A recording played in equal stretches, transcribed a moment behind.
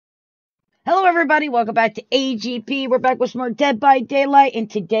Hello everybody, welcome back to AGP. We're back with some more Dead by Daylight, and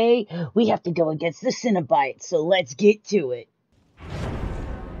today we have to go against the Cenobites, so let's get to it.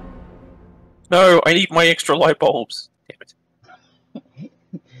 No, I need my extra light bulbs. Damn it.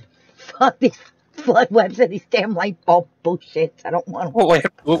 Fuck these flood webs and these damn light bulb bullshit. I don't want them.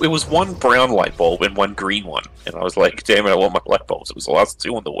 Well, it was one brown light bulb and one green one, and I was like, damn it, I want my light bulbs. It was the last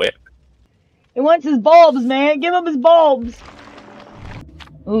two on the web. He wants his bulbs, man. Give him his bulbs.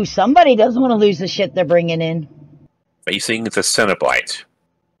 Ooh, somebody doesn't want to lose the shit they're bringing in. Facing the Cenobite.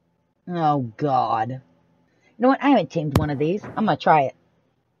 Oh, God. You know what? I haven't tamed one of these. I'm gonna try it.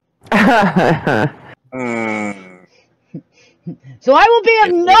 So I will be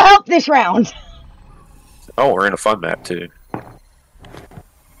of no help this round. Oh, we're in a fun map, too.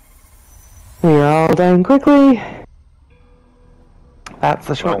 We're all done quickly. That's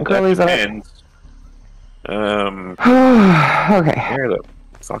the short and curlies of it. Okay. Where the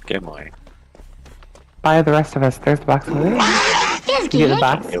fuck am I? By the rest of us. There's the box over there. You get the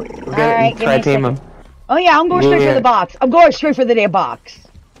box. We're Alright, gonna try to tame him. Oh yeah, I'm going straight for the box. I'm going straight for the damn box.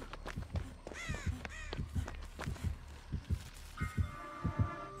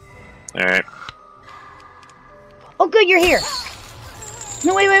 Alright. Oh good, you're here.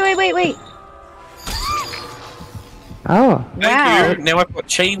 No, wait. Oh. Wow. Thank you. Now I've got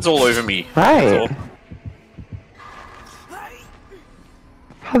chains all over me. Right.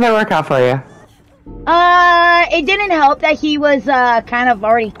 How'd that work out for you? It didn't help that he was, kind of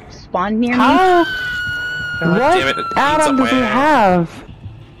already spawned near me. How? God What damn it, add-on does he have?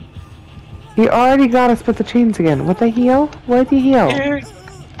 He already got us with the chains again. What the heal? Where'd he heal? Yeah.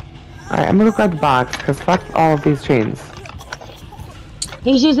 Alright, I'm gonna grab the box, because fuck all of these chains.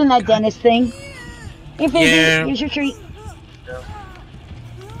 He's using that dentist thing. Here, Yeah. here's your treat.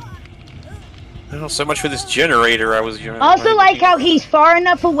 Oh, so much for this generator I was using. Also like how he's far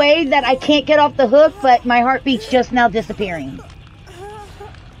enough away that I can't get off the hook, but my heartbeat's just now disappearing.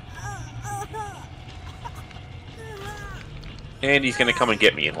 And he's gonna come and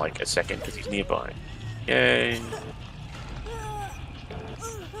get me in like a second because he's nearby. Yay.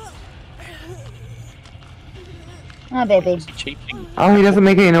 Oh, baby. Is he chasing? Oh, he doesn't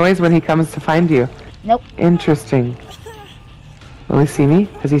make any noise when he comes to find you. Nope. Interesting. Will he see me?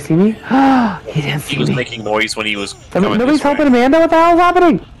 Does he see me? He didn't see He was me. making noise when he was coming Nobody's this way. helping Amanda? What the hell's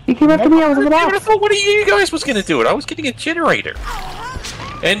happening? He came after me, I was in the Damn it, I box. thought one of you guys was gonna do it. I was getting a generator.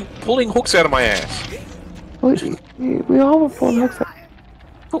 And pulling hooks out of my ass. We all were pulling hooks up.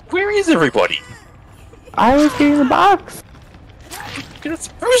 But where is everybody? I was getting the box. You're not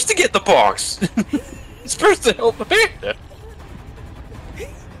supposed to get the box. You're supposed to help Amanda.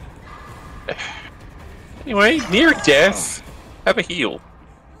 Anyway, near death. Have a heal.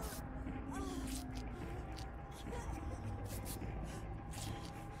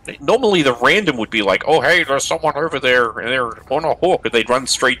 Normally the random would be like, oh hey, there's someone over there and they're on a hook, and they'd run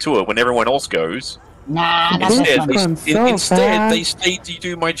straight to it when everyone else goes. Nah, that's Instead, they stayed to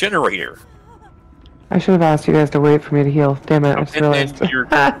do my generator. I should have asked you guys to wait for me to heal. Damn it, I just realized.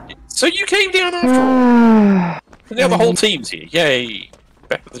 So you came down after all. So now the whole team's here. Yay!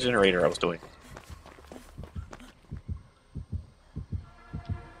 Back to the generator I was doing.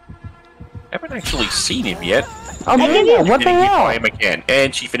 Haven't actually seen him yet. Oh man, what the Getting hit hell? by him again,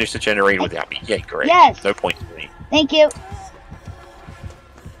 and she finished the generator without me. Yay, great. Yes. No point to me. Thank you.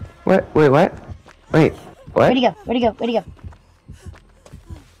 What? Wait, what? Wait, what? Where'd he go? Where'd he go? Where'd he go?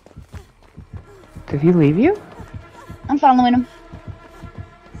 Did he leave you? I'm following him.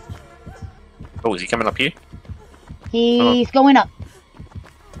 Oh, is he coming up here? He's going up.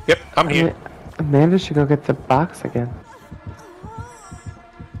 Yep, I'm here. Amanda should go get the box again.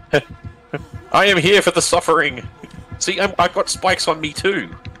 I am here for the suffering. See, I've got spikes on me too.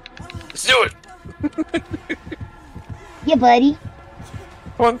 Let's do it. Yeah, buddy.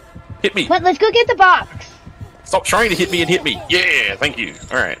 Come on, hit me. What? Let's go get the box. Stop trying to hit me and hit me. Yeah, thank you.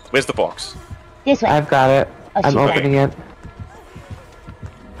 All right, where's the box? This way. I've got it. Oh, I'm opening it.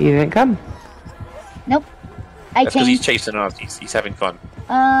 He didn't come. Nope. That's because he's chasing us. He's having fun.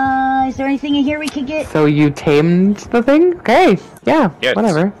 Is there anything in here we could get? So you tamed the thing? Okay. Yeah.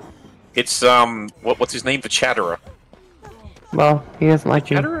 Whatever. It's what's his name? The Chatterer. Well, he doesn't like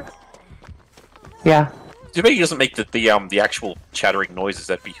you. Chatterer? Yeah. Too bad he doesn't make the actual chattering noises.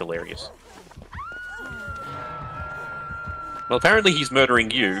 That'd be hilarious. Well, apparently he's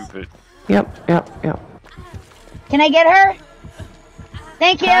murdering you, but... Yep. Can I get her?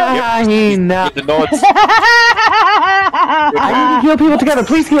 Thank you. He Get the nods. I need to heal people together.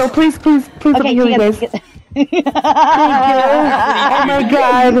 Please heal. Please let me heal you guys. Oh my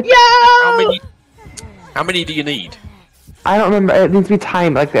god. Yo! How many do you need? I don't remember. It needs to be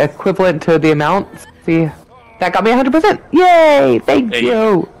timed, like the equivalent to the amount. See, that got me 100%. Yay! Thank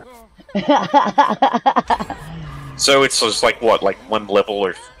you. So it's just like what, like one level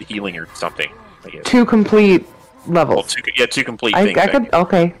of healing or something? I guess. 2 complete levels. Well, two complete things. I could.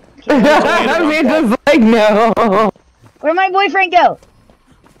 Okay. I I mean, just like no. Where'd my boyfriend go?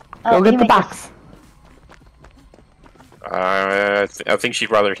 Go get the box. I think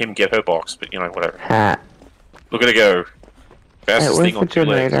she'd rather him get her box, but you know, whatever. Ha. Look at her go. Fastest Where's thing the on 2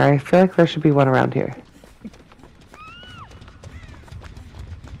 legs. generator? I feel like there should be one around here.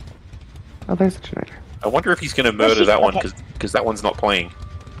 Oh, there's the generator. I wonder if he's going to murder that one because that one's not playing.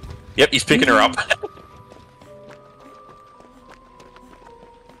 Yep, he's picking her up.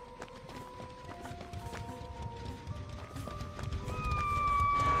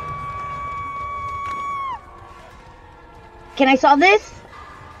 Can I solve this?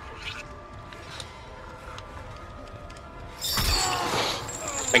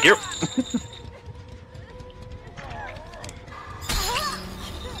 Thank you.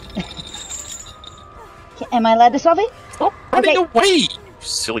 Am I allowed to solve it? Stop running away, you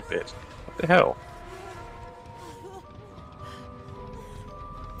silly bitch. What the hell?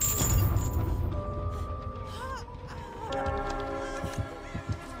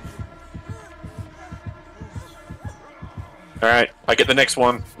 Alright, I get the next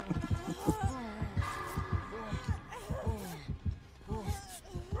one.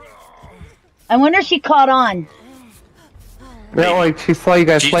 I wonder if she caught on. Yeah, like she saw you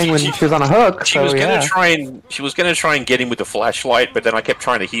guys playing when she was on a hook. She so, was gonna yeah. try and get him with the flashlight, but then I kept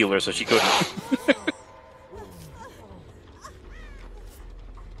trying to heal her, so she couldn't.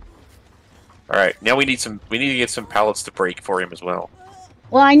 All right, now we need to get some pallets to break for him as well.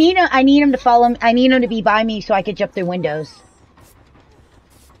 Well, I need him to follow me. I need him to be by me so I could jump through windows.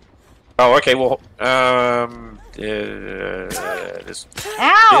 Oh, okay. Well, Ow! Jesus!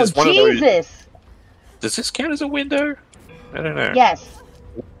 Does this count as a window? I don't know. Yes.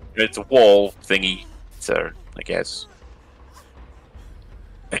 It's a wall thingy, so I guess.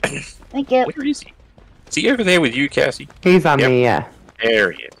 Thank you. Where is he? Is he over there with you, Cassie? He's on me, yeah.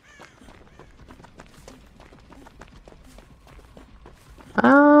 There he is.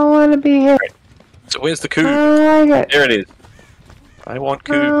 I want to be here. Right. So where's the coup? I like it. There it is. I want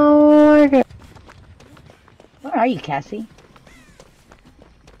coup. I like it. Where are you, Cassie?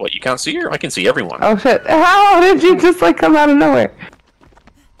 What, you can't see her? I can see everyone. Oh shit! How did you just like come out of nowhere?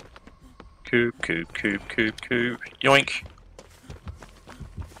 Coup, coup, coup, coup, coup. Yoink.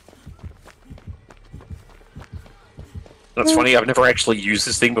 That's funny, I've never actually used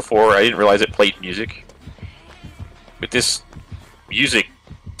this thing before. I didn't realize it played music. But this music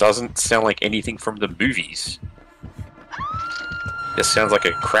doesn't sound like anything from the movies. This sounds like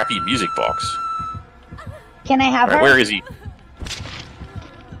a crappy music box. Can I have her? Where is he?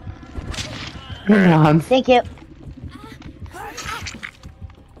 Hang on. Thank you.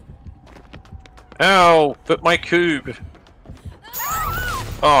 Ow! But my cube!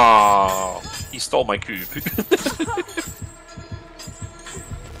 Oh, he stole my cube.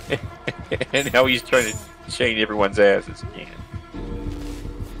 And now he's trying to chain everyone's asses again.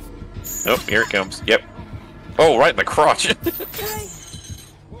 Oh, here it comes. Yep. Oh, right in the crotch.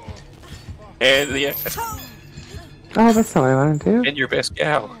 And yeah. Oh, that's not what I want to do. And your best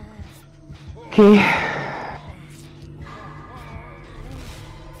gal. Okay.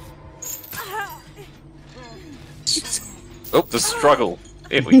 Oh, the struggle.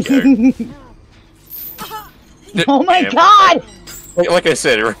 There we go. Oh my Damn. god! Like I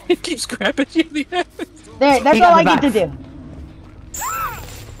said, it keeps grabbing you in the ass. There, that's He all I got get the to do.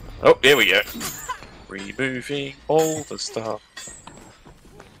 Oh, there we go. Removing all the stuff.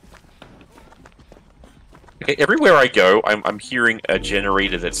 Okay, everywhere I go, I'm hearing a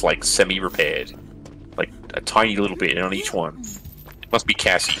generator that's like semi-repaired. Like a tiny little bit on each one. It must be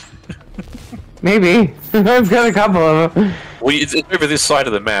Cassie. Maybe. I've got a couple of them. Well, it's over this side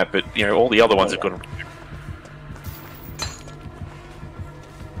of the map, but you know, all the other ones have got them.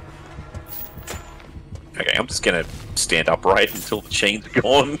 Okay, I'm just gonna stand upright until the chains are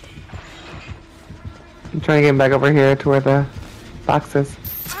gone. I'm trying to get him back over here to where the box is.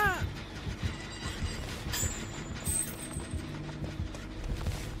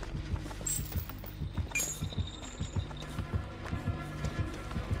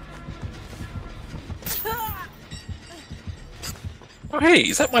 Oh, hey,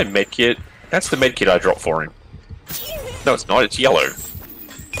 is that my med kit? That's the med kit I dropped for him. No, it's not. It's yellow.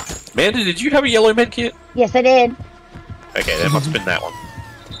 Amanda, did you have a yellow med kit? Yes, I did. Okay, that must have been that one.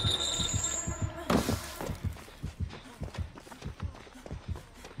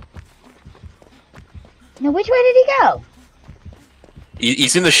 Now, which way did he go?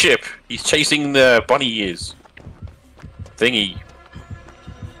 He's in the ship. He's chasing the bunny ears. Thingy.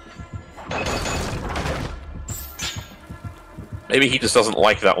 Maybe he just doesn't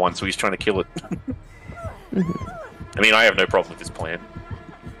like that one, so he's trying to kill it. I mean, I have no problem with this plan.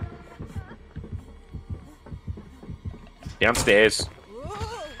 Downstairs.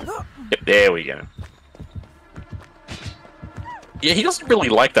 Yep, there we go. Yeah, he doesn't really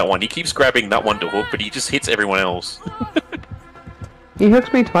like that one. He keeps grabbing that one to hook, but he just hits everyone else. He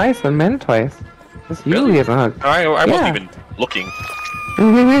hooked me twice and men twice. Just you Really? he hasn't hooked. I Yeah. wasn't even looking.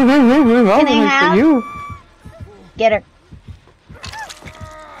 Can I have? you? Get her.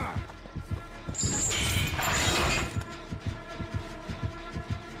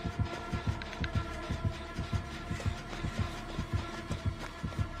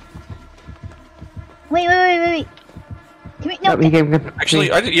 Wait. Come here. No. He gave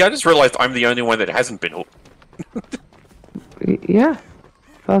Actually, I just realized I'm the only one that hasn't been hooked. yeah.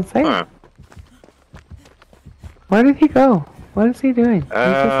 That's what I'm saying. Huh. Where did he go? What is he doing? He's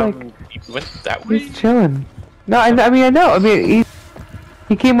just like He went that way? he's chilling. No, I mean I know. I mean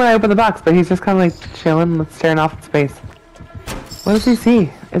he came when I opened the box, but he's just kind of like chilling, staring off in space. What does he see?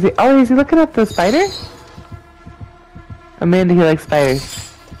 Is he looking at the spider? Amanda, he likes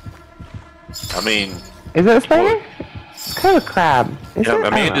spiders. I mean, Is it a spider? It's kind of a crab. Is you know, it? I don't know.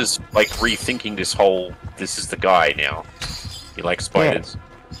 Amanda's like rethinking this whole. This is the guy now. He likes spiders.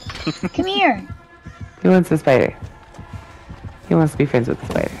 Come here. He wants a spider. He wants to be friends with the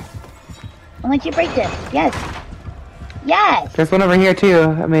spider. I'll let you break this. Yes. Yes. There's one over here too.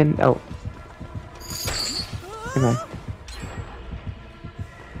 I mean, oh. Come on.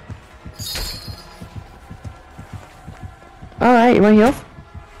 Alright, you want heals?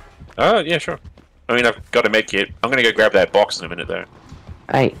 Yeah, sure. I mean, I've got a med kit. I'm gonna go grab that box in a minute, though.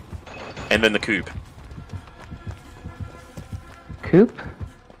 Alright. And then the cube. Coop?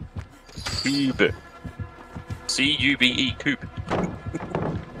 Cube. C-U-B-E, cube.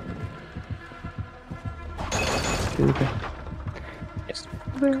 Coop. Yes.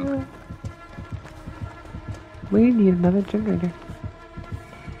 Well, we need another generator.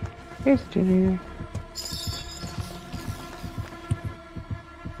 Here's a generator.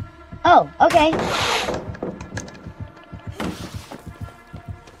 Oh, okay.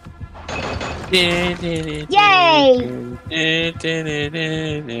 Yay!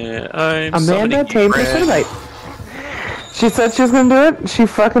 I'm Amanda tamed her Cinnabite. She said she was gonna do it. She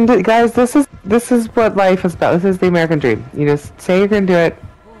fucking did. Guys, this is what life is about. This is the American dream. You just say you're gonna do it,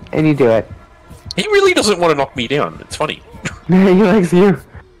 and you do it. He really doesn't want to knock me down. It's funny. He likes you.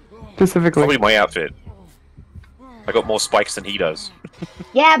 Specifically. Probably my outfit. I got more spikes than he does.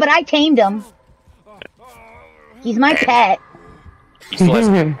 Yeah, but I tamed him. He's my pet. He still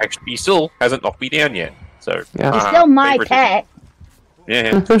hasn't, he still hasn't knocked me down yet. So Yeah. He's still my favoritism. pet.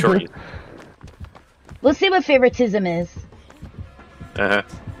 Yeah, sure he is. We'll see what favoritism is.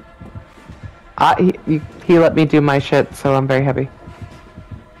 He let me do my shit, so I'm very happy.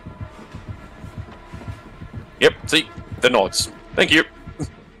 Yep, see? The nods. Thank you.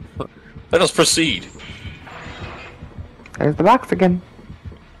 Let us proceed. There's the box again.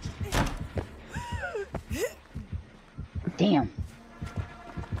 Damn.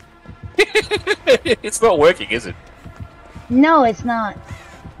 It's not working, is it? No, it's not.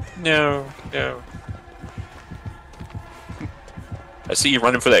 No. I see you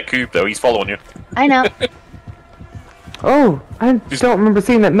running for that cube, though. He's following you. I know. Oh, I don't remember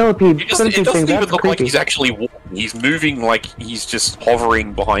seeing that millipede. It doesn't even look like he's actually walking. He's moving like he's just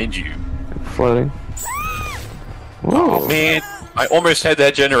hovering behind you. Floating. Oh, man. I almost had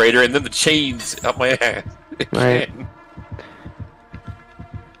that generator, and then the chains up my ass. Right.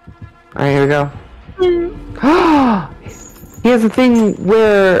 Alright, here we go. He has a thing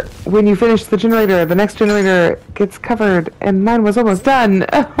where when you finish the generator, the next generator gets covered, and mine was almost done.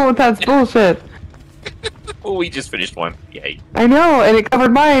 Oh, that's bullshit. Oh, we just finished one. Yay. I know, and it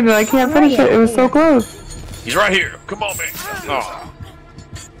covered mine, and I can't finish it. It was so close. He's right here. Come on, man. Oh.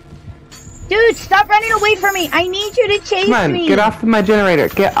 Dude, stop running away from me. I need you to chase Come on, me. get off of my generator.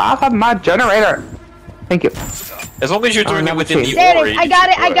 Get off of my generator. Thank you. As long as you're doing it within the There aura. it is.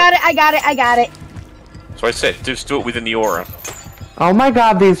 I got it. So I said, just do it within the aura. Oh my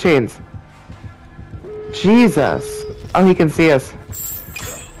god, these chains. Jesus. Oh, he can see us.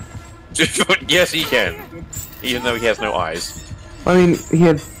 Yes, he can. Even though he has no eyes. I mean, he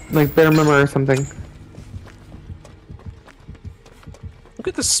had, like, better memory or something. Look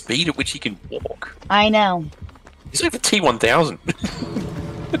at the speed at which he can walk. I know. He's like the T-1000.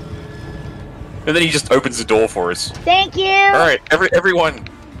 And then he just opens the door for us. Thank you. Alright, everyone.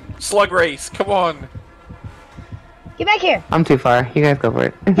 Slug race, come on. Get back here. I'm too far. You guys go for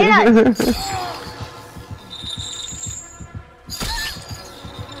it. Hit us.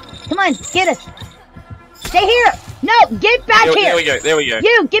 Come on, get us. Stay here. No, get back here. There we go. There we go.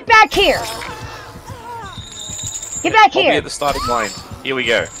 You, get back here. Get back I'll be here. at the starting line. Here we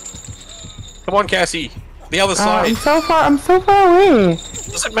go. Come on, Cassie. The other side. I'm so far. I'm so far away.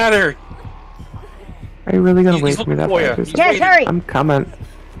 Doesn't matter. Are you really gonna He's wait for me that looking far? for you. Yes, hurry. I'm coming.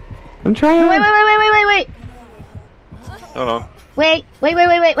 I'm trying. Wait. Hold on. Wait.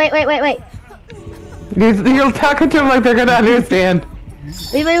 You're talking to them like they're gonna understand.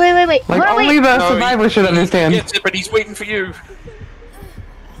 Wait. Like Hold on, only wait. the No, survivor should understand. He gets it, but he's waiting for you.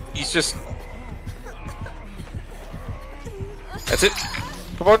 He's just... That's it.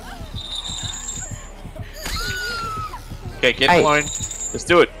 Come on. Okay, get in line. Let's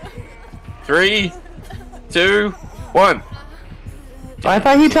do it. 3, 2, 1. I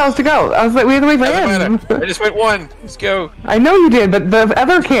thought he'd tell us to go. I was like, we have to wait for Doesn't him. matter. I just went 1. Let's go. I know you did, but the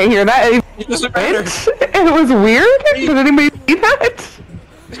other can't hear that. It doesn't matter. It was weird. Did anybody see that?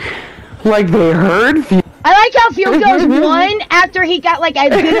 Like they heard. I like how Field goes 1 after he got like a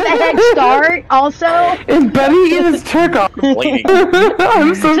bit of a head start. Also, And Buddy is Turkoff. Complaining.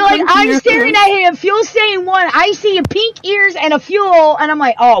 I'm so like I'm confused. staring at him. Fuel's saying 1. I see a pink ears and a Fuel, and I'm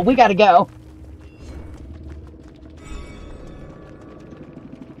like, oh, we gotta go.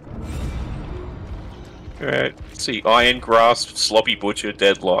 Alright. Let's see. Iron Grasp, Sloppy Butcher,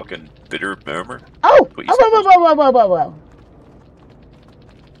 Deadlock, and Bitter Murmur. Oh, whoa.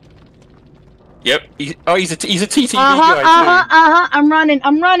 Yep. He's a TTV Uh guy huh. I'm running. too.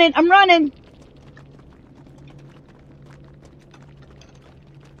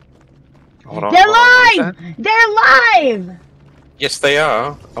 Hold on, They're hold on, what live. is that? They're live. Yes, they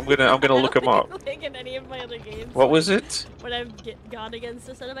are. I'm gonna look them up. Like in any of my other games. What was it? When I've gone against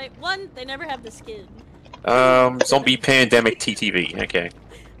the Cenobite. 1, they never have the skin. Zombie Pandemic TTV. Okay.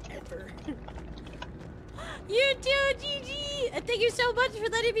 Ever. You too, GG! And thank you so much for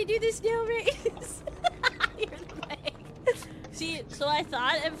letting me do this snail race. You're the best. See, so I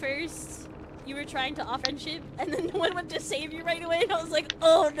thought at first you were trying to off friendship, and then no one went to save you right away, and I was like,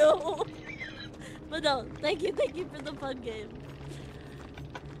 oh no. But no, thank you for the fun game.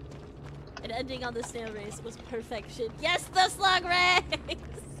 And ending on the snail race was perfection. Yes, the slug race!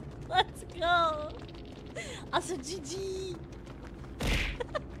 Let's go! Also, GG!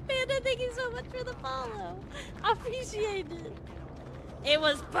 Panda, thank you so much for the follow. I appreciate it. It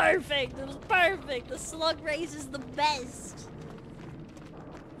was perfect. It was perfect. The slug race is the best.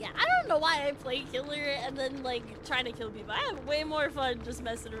 Yeah, I don't know why I play killer and then like trying to kill people. I have way more fun just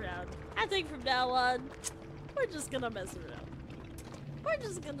messing around. I think from now on, we're just gonna mess around. We're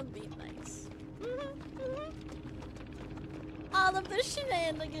just gonna be nice. All of the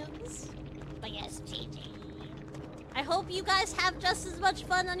shenanigans. But yes, GG. I hope you guys have just as much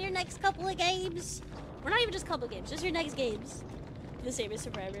fun on your next couple of games. Or not even just couple of games, just your next games. The same as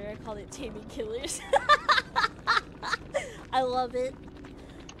Survivor, I call it Taming Killers. I love it.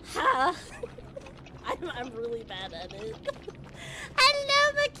 Ha! I'm really bad at it.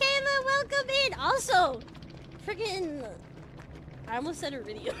 Hello, Michaela, welcome in! Also, freaking... I almost said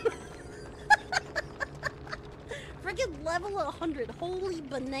Iridium. Freaking level 100, holy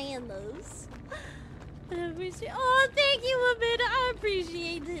bananas. Oh, thank you, Amanda. I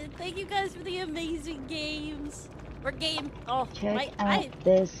appreciate it. Thank you guys for the amazing games. Or game. Oh, Check out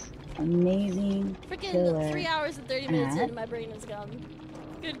this amazing freaking killer 3 hours and 30 minutes in, my brain is gone.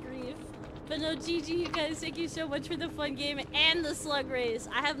 Good grief. But no, GG, you guys. Thank you so much for the fun game and the slug race.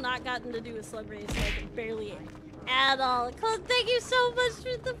 I have not gotten to do a slug race, like barely at all. Cole, thank you so much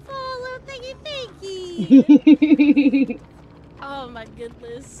for the follow. Thank you. Oh my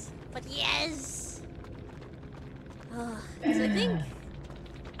goodness. But yes. Because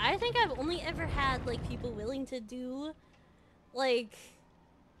I think I've only ever had like people willing to do like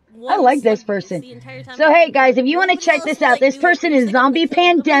I like this person. So hey guys, if you want to check this out, this person is Zombie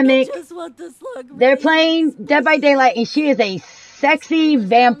Pandemic. They're playing Dead by Daylight, and she is a sexy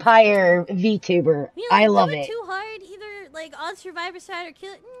vampire VTuber. I love it. Too hard either like on Survivor side or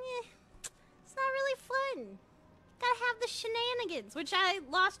kill. It's not really fun. Gotta have the shenanigans, which I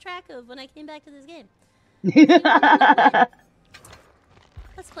lost track of when I came back to this game. Let's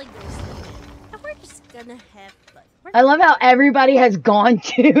play Ghost. And we're just gonna have fun. I love how everybody has gone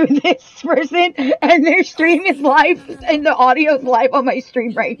to this person and their stream is live and the audio is live on my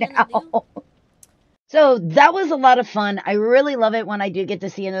stream right now. So that was a lot of fun. I really love it when I do get to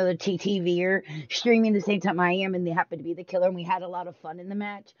see another TTVer streaming the same time I am, and they happen to be the killer, and we had a lot of fun in the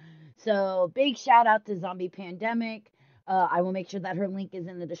match. So big shout out to Zombie Pandemic. I will make sure that her link is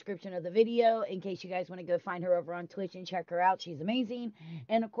in the description of the video in case you guys want to go find her over on Twitch and check her out. She's amazing.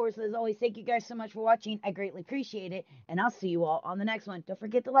 And of course, as always, thank you guys so much for watching. I greatly appreciate it. And I'll see you all on the next one. Don't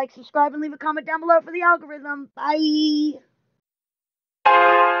forget to like, subscribe, and leave a comment down below for the algorithm. Bye!